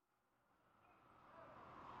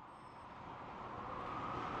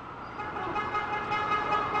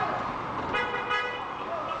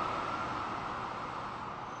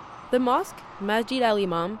The mosque, Masjid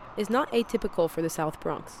al-Imam, is not atypical for the South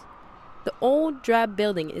Bronx. The old, drab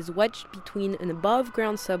building is wedged between an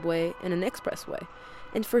above-ground subway and an expressway,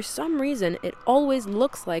 and for some reason it always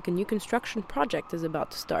looks like a new construction project is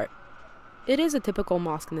about to start. It is a typical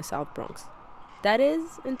mosque in the South Bronx. That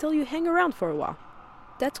is, until you hang around for a while.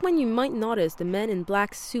 That's when you might notice the men in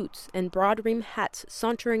black suits and broad-rimmed hats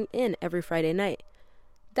sauntering in every Friday night.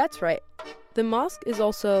 That's right, the mosque is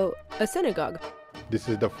also a synagogue. This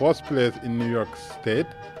is the first place in New York State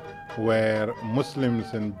where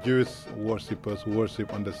Muslims and Jewish worshippers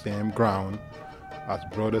worship on the same ground as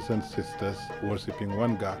brothers and sisters worshiping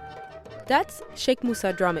one God. That's Sheikh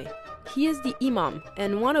Musa Drame. He is the imam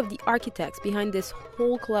and one of the architects behind this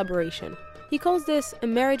whole collaboration. He calls this a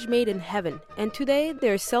marriage made in heaven, and today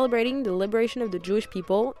they're celebrating the liberation of the Jewish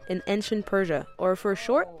people in ancient Persia, or for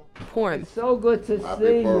short, Purim. It's so good to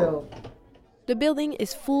see you. The building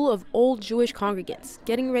is full of old Jewish congregants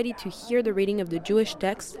getting ready to hear the reading of the Jewish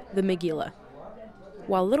text, the Megillah,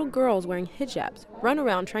 while little girls wearing hijabs run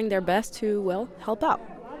around trying their best to, well, help out.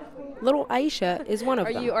 Little Aisha is one of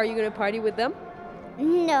them. Are you going to party with them?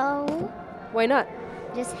 No, Why not?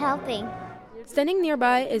 just helping. Standing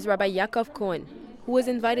nearby is Rabbi Yaakov Cohen, who was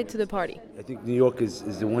invited to the party. I think New York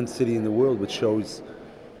is the one city in the world which shows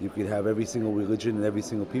you could have every single religion and every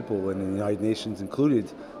single people, and the United Nations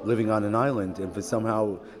included, living on an island. And for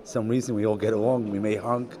some reason, we all get along. We may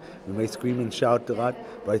honk, we may scream and shout a lot,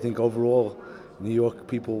 but I think overall, New York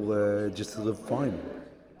people just live fine.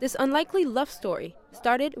 This unlikely love story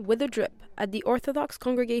started with a drip at the Orthodox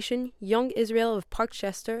congregation Young Israel of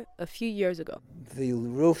Parkchester a few years ago. The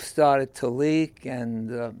roof started to leak, and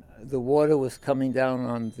the water was coming down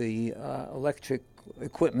on the electric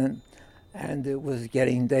equipment, and it was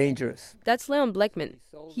getting dangerous. That's Leon Bleckman.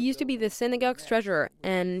 He used to be the synagogue's treasurer,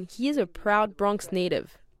 and he is a proud Bronx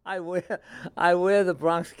native. I wear the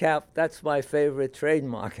Bronx cap. That's my favorite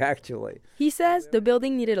trademark, actually. He says the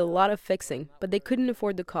building needed a lot of fixing, but they couldn't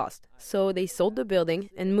afford the cost. So they sold the building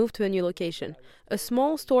and moved to a new location, a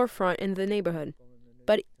small storefront in the neighborhood.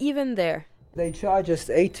 But even there, They charge us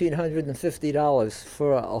 $1,850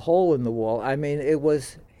 for a hole in the wall. I mean, it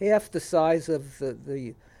was half the size of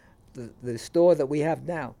the store that we have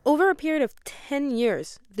now. over a period of 10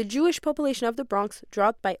 years, the Jewish population of the Bronx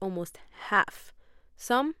dropped by almost half.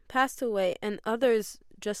 Some passed away and others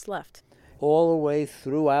just left. All the way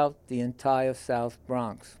throughout the entire South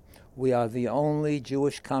Bronx, we are the only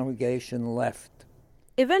Jewish congregation left.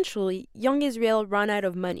 Eventually, Young Israel ran out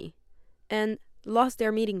of money and lost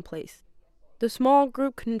their meeting place. The small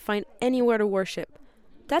group couldn't find anywhere to worship.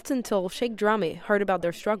 That's until Sheikh Drame heard about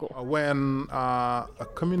their struggle. When a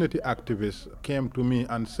community activist came to me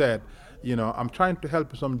and said, I'm trying to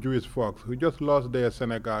help some Jewish folks who just lost their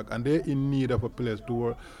synagogue and they're in need of a place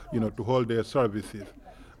to, to hold their services.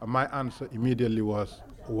 My answer immediately was,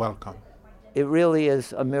 welcome. It really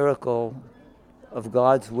is a miracle of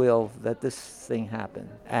God's will that this thing happened.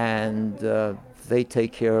 And they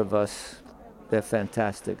take care of us. They're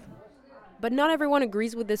fantastic. But not everyone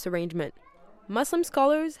agrees with this arrangement. Muslim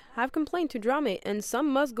scholars have complained to Drame, and some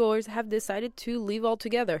mosque-goers have decided to leave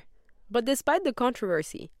altogether. But despite the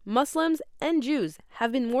controversy, Muslims and Jews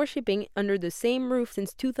have been worshipping under the same roof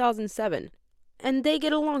since 2007, and they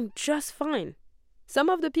get along just fine. Some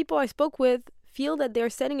of the people I spoke with feel that they're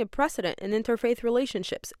setting a precedent in interfaith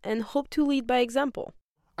relationships and hope to lead by example.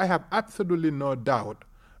 I have absolutely no doubt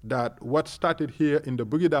that what started here in the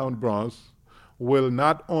Boogie Down Bronx will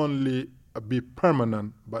not only be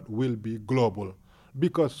permanent, but will be global.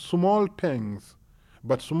 Because small things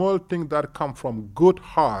that come from good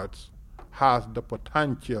hearts has the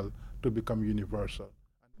potential to become universal.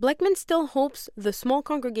 Bleckman still hopes the small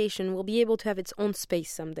congregation will be able to have its own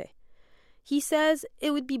space someday. He says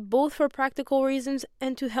it would be both for practical reasons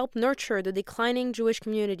and to help nurture the declining Jewish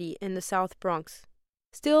community in the South Bronx.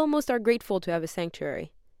 Still, most are grateful to have a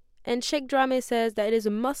sanctuary. And Sheikh Drame says that it is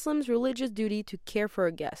a Muslim's religious duty to care for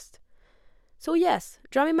a guest. So yes,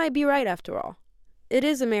 Drame might be right after all. It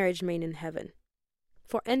is a marriage made in heaven.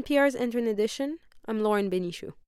 For NPR's Intern Edition, I'm Lauren Benichou.